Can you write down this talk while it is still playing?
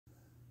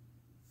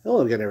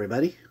Hello again,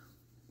 everybody.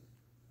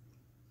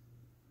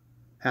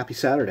 Happy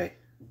Saturday.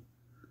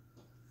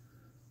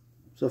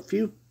 So a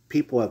few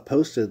people have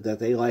posted that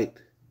they like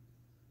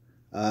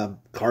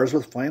cars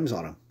with flames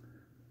on them.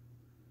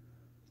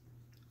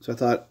 So I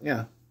thought,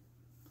 yeah,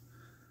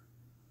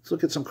 let's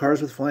look at some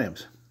cars with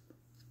flames.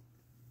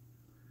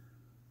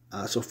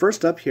 So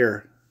first up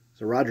here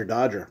is a Roger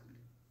Dodger.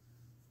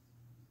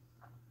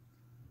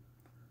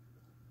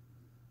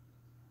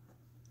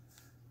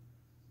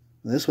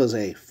 This was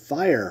a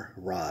fire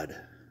rod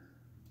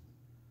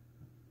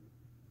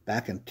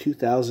back in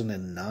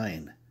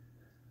 2009.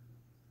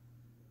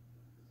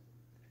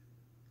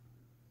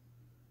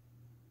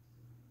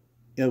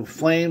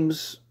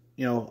 Flames,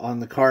 on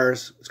the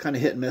cars, it's kind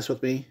of hit and miss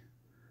with me.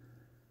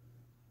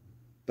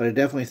 But I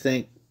definitely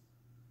think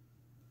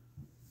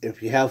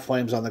if you have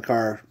flames on the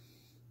car,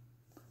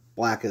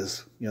 black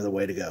is, the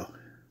way to go.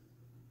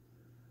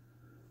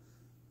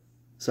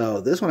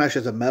 So this one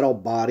actually has a metal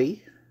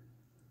body.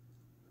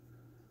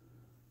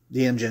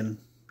 The engine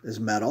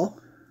is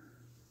metal.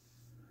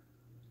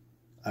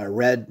 A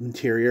red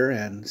interior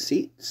and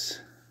seats.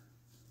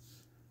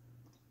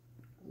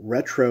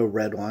 Retro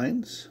red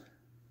lines.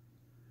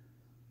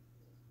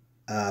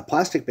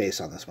 Plastic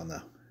base on this one,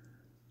 though.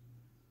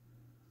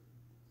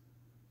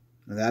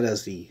 And that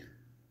is the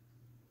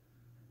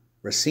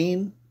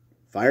Racine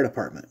Fire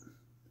Department.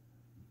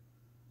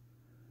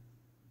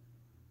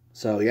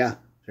 So, yeah,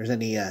 if there's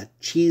any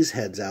cheese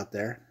heads out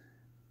there,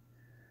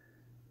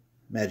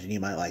 imagine you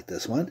might like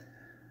this one.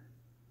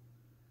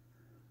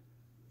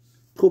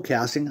 Cool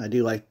casting. I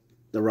do like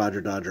the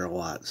Roger Dodger a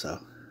lot, so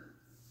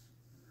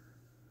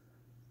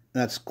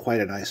that's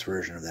quite a nice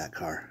version of that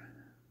car.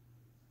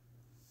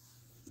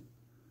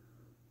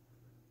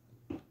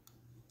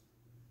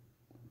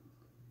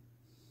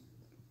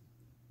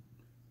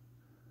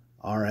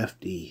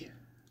 RFD.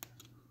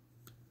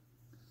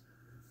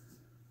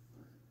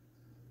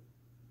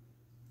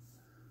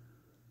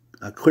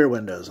 Clear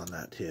windows on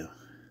that too.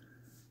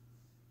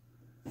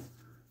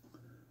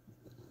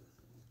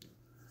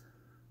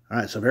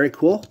 Alright, so very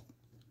cool.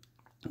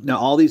 Now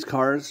all these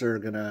cars are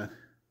going to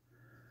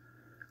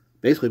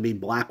basically be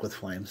black with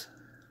flames.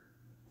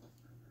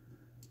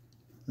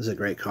 This is a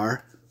great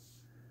car.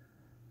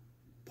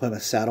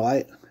 Plymouth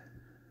Satellite.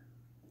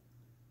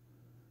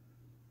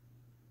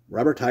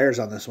 Rubber tires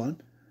on this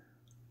one.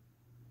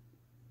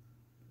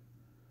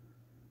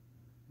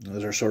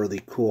 Those are sort of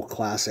the cool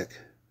classic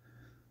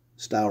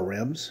style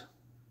rims.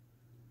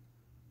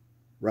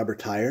 Rubber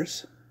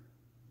tires.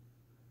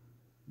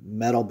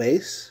 Metal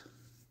base.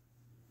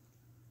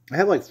 I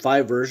have like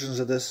 5 versions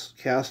of this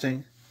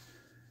casting.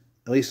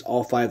 At least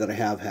all 5 that I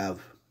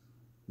have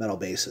metal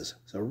bases.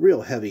 It's a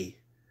real heavy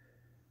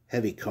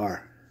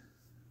car.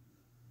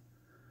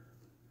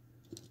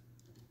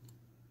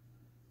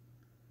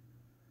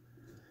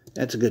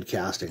 That's a good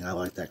casting. I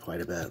like that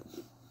quite a bit.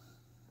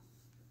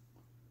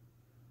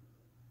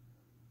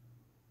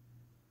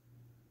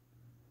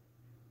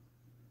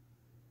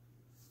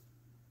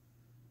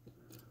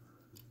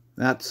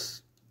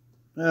 That's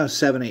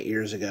 7-8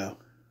 years ago.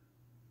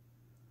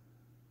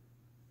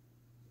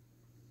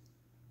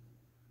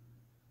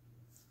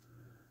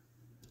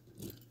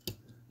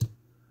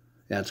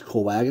 Yeah, it's a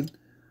cool wagon.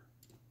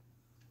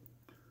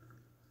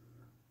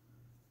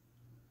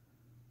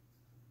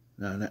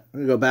 Now, I'm going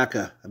to go back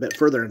a bit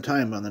further in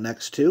time on the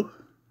next two.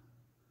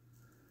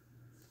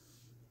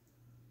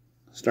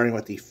 Starting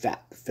with the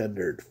Fat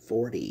Fendered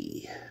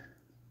 40.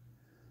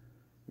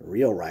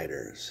 Real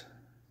Riders.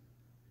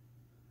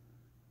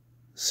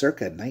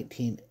 Circa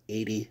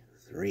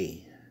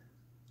 1983.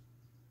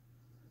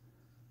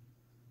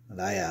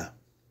 And I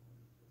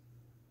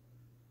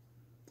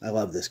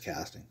love this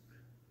casting.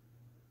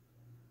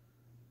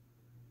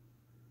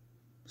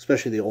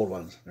 Especially the old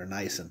ones. They're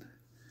nice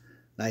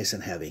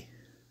and heavy.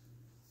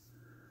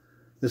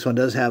 This one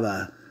does have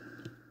a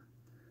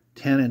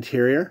tan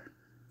interior,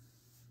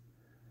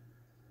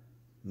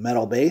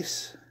 metal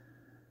base,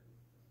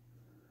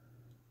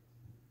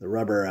 the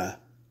rubber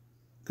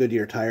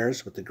Goodyear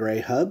tires with the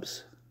gray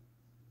hubs.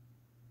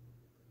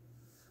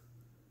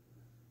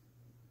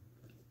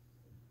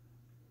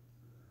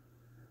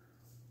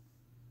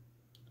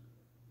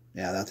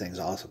 Yeah, that thing's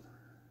awesome.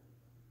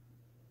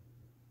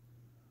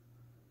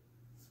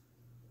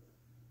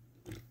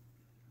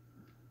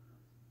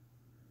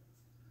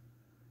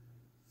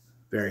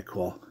 Very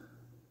cool.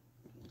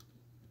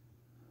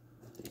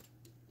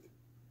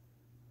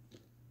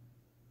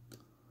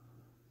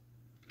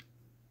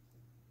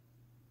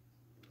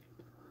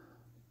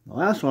 The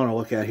last one I'll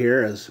look at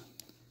here is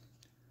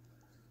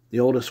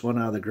the oldest one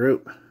out of the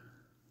group.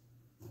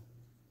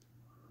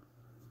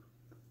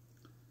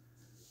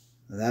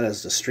 And that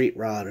is the Street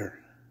Rodder.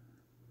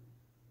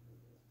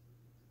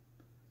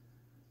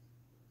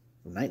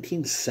 From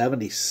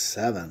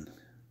 1977.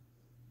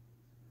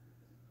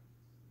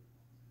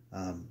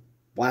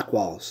 Black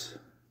walls.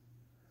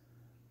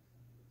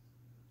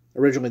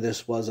 Originally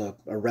this was a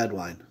red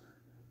line.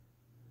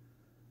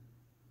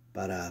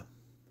 But yeah,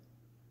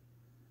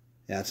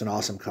 it's an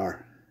awesome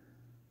car.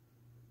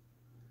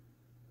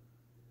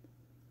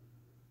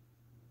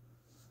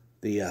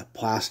 the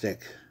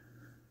plastic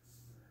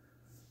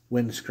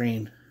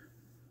windscreen.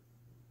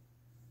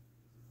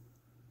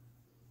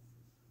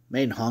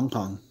 Made in Hong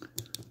Kong.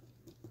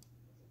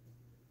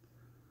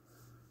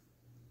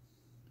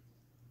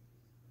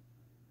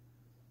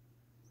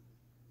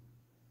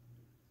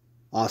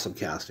 Awesome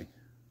casting.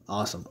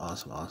 Awesome,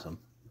 awesome, awesome.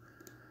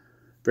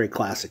 Very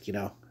classic, you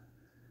know.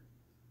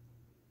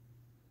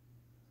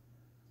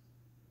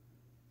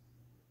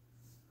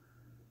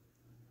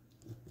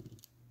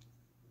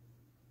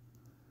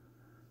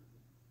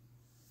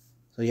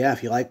 So yeah,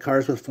 if you like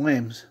cars with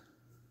flames,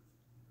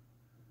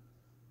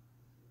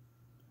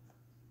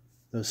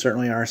 those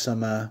certainly are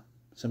some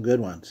good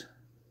ones.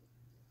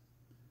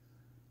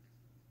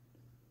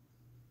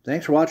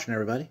 Thanks for watching,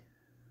 everybody.